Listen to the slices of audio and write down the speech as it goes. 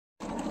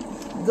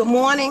Good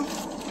morning.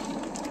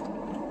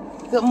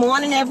 Good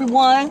morning,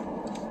 everyone.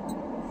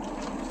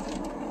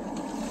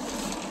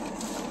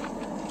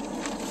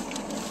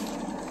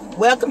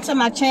 Welcome to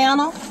my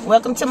channel.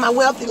 Welcome to my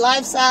wealthy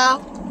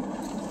lifestyle.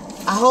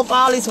 I hope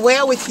all is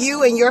well with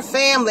you and your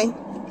family.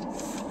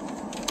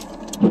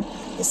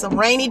 It's a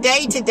rainy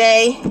day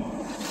today.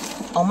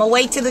 On my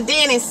way to the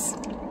dentist.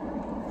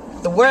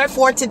 The word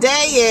for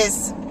today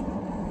is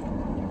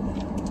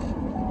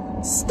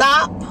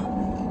stop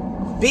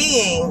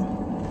being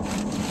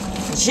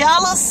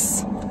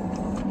jealous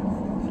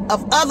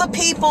of other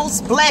people's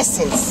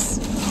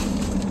blessings.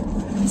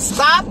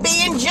 Stop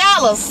being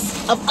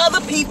jealous of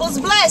other people's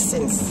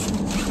blessings.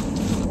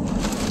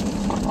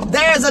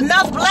 There's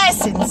enough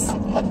blessings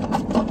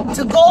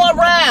to go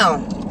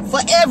around for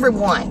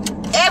everyone.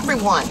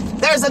 Everyone.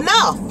 There's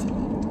enough.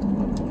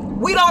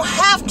 We don't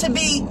have to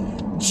be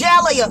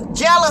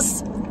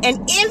jealous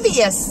and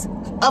envious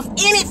of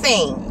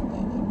anything.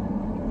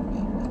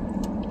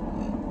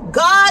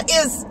 God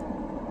is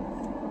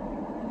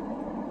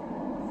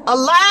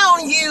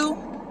allowing you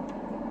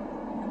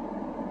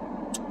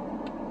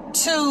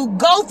to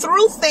go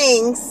through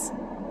things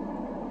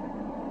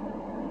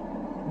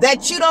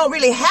that you don't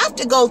really have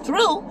to go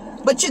through,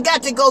 but you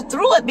got to go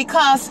through it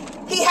because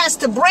He has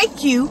to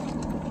break you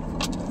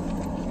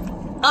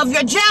of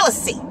your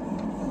jealousy.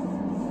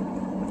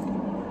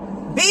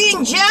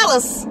 Being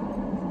jealous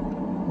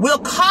will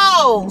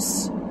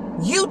cause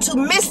you to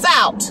miss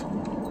out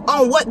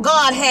on what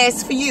God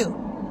has for you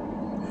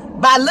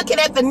by looking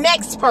at the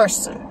next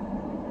person.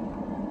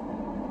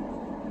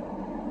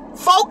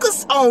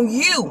 Focus on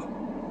you.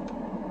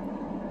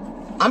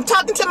 I'm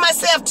talking to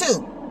myself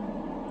too.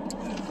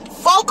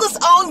 Focus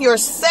on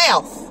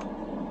yourself.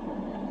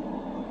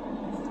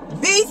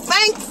 Be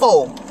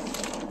thankful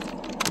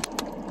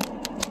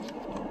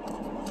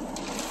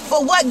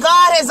for what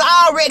God has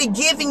already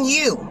given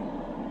you.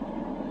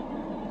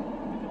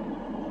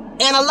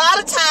 And a lot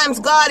of times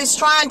God is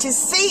trying to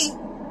see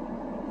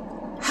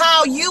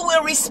how you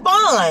will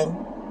respond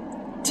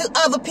to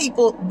other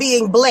people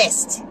being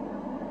blessed.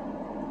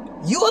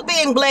 You are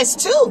being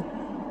blessed too,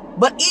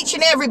 but each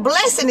and every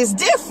blessing is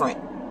different.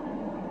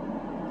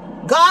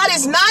 God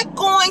is not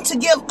going to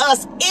give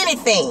us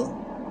anything.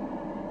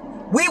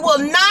 We will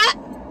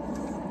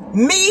not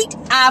meet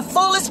our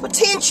fullest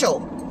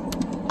potential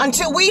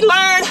until we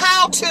learn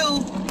how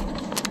to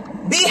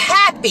be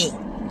happy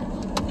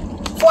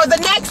for the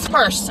next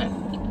person.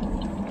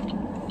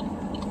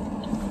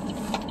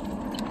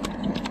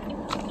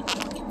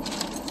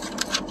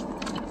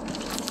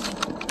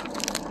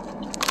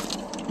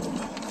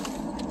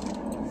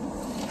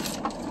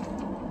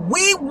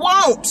 We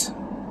won't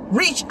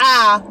reach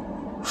our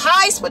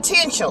highest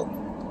potential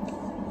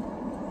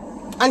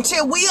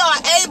until we are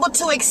able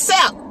to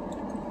accept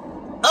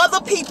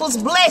other people's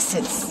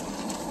blessings.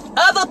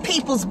 Other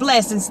people's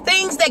blessings.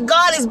 Things that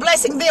God is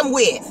blessing them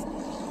with.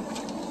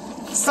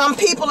 Some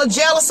people are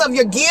jealous of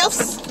your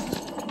gifts.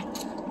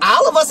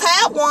 All of us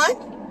have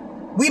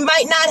one. We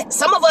might not,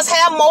 some of us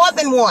have more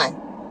than one.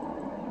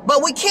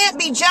 But we can't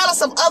be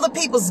jealous of other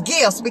people's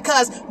gifts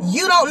because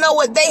you don't know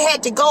what they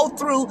had to go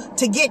through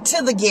to get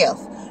to the gift.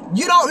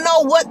 You don't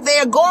know what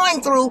they're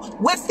going through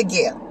with the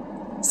gift.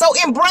 So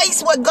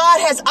embrace what God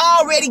has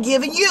already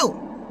given you.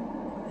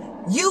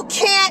 You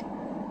can't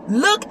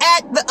look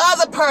at the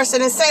other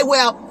person and say,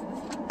 well,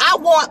 I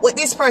want what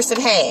this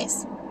person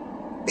has.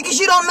 Because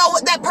you don't know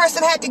what that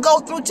person had to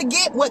go through to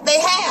get what they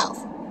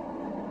have.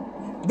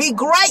 Be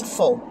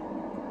grateful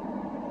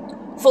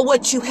for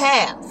what you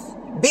have.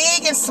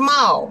 Big and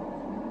small.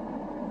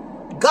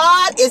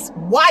 God is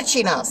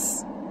watching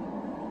us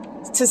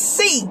to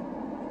see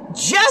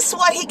just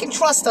what He can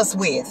trust us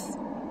with.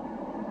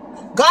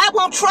 God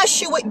won't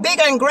trust you with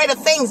bigger and greater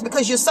things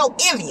because you're so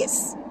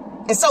envious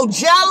and so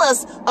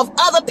jealous of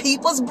other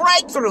people's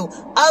breakthrough,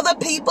 other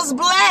people's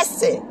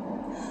blessing.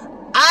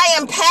 I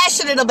am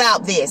passionate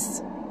about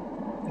this.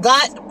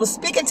 God was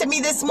speaking to me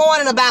this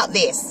morning about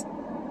this.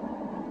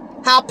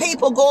 How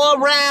people go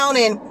around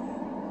and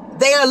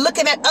they are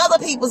looking at other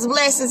people's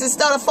blessings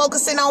instead of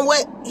focusing on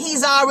what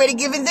He's already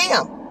given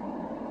them.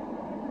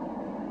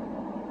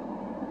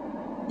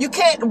 You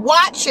can't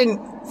watch and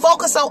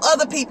focus on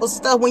other people's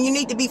stuff when you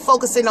need to be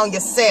focusing on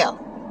yourself.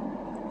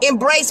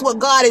 Embrace what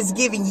God has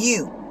given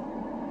you.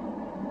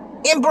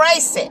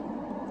 Embrace it.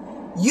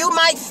 You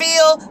might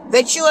feel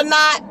that you are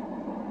not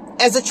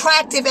as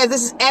attractive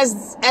as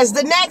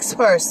the next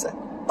person,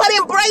 but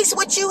embrace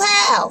what you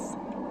have.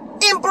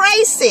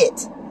 Embrace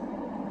it.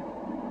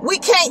 We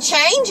can't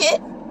change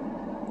it.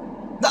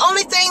 The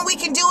only thing we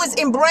can do is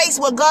embrace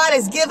what God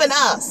has given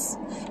us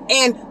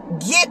and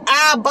get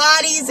our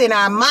bodies and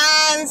our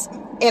minds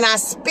and our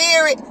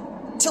spirit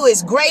to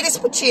its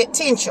greatest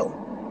potential.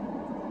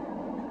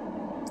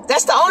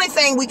 That's the only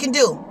thing we can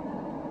do.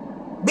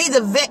 Be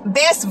the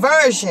best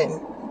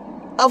version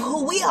of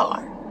who we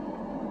are.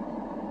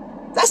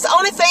 That's the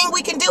only thing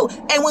we can do.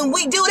 And when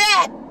we do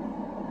that,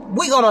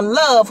 we're going to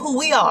love who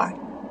we are.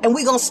 And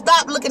we're going to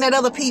stop looking at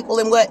other people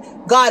and what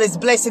God is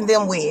blessing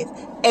them with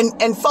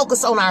and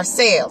focus on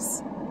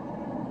ourselves.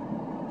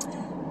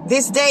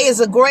 This day is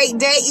a great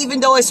day, even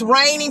though it's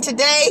raining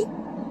today.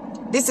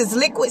 This is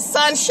liquid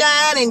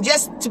sunshine, and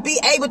just to be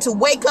able to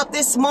wake up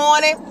this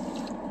morning,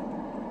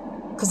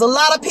 because a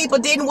lot of people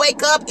didn't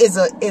wake up, is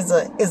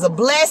a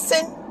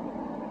blessing.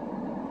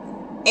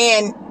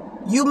 And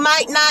you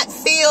might not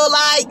feel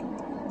like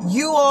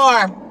you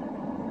are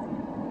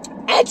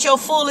at your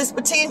fullest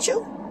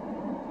potential,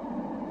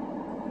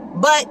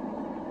 but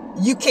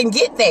you can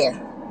get there.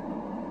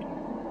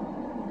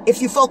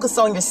 If you focus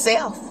on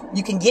yourself,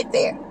 you can get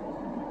there.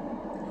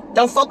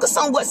 Don't focus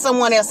on what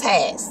someone else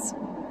has.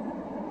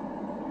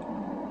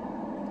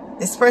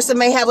 This person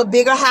may have a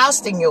bigger house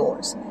than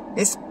yours.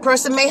 This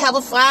person may have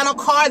a finer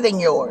car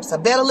than yours, a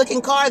better looking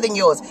car than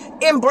yours.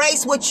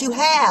 Embrace what you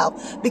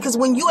have, because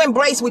when you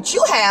embrace what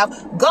you have,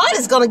 God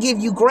is going to give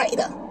you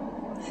greater.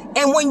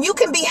 And when you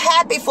can be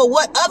happy for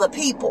what other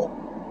people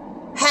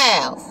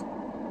have,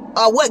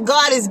 or what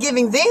God is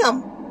giving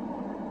them,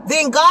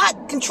 then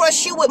God can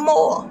trust you with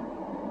more.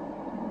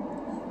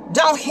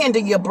 Don't hinder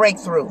your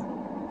breakthrough.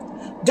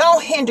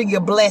 Don't hinder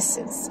your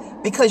blessings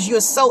because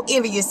you're so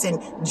envious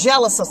and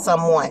jealous of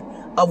someone,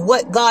 of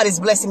what God is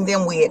blessing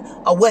them with,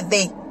 or what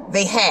they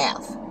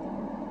have.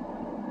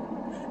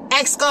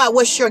 Ask God,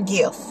 what's your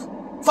gift?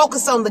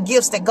 Focus on the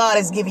gifts that God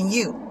is giving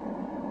you,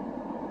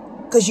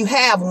 because you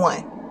have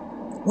one.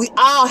 We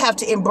all have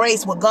to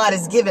embrace what God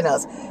has given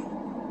us.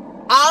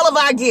 All of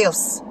our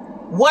gifts.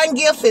 One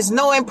gift is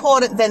no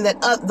important than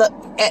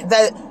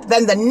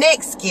the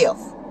next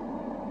gift.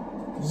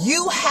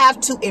 You have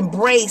to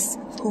embrace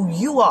who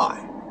you are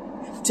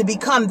to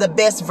become the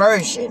best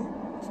version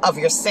of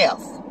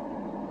yourself.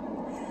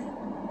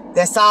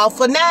 That's all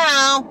for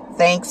now.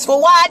 Thanks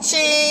for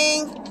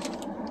watching.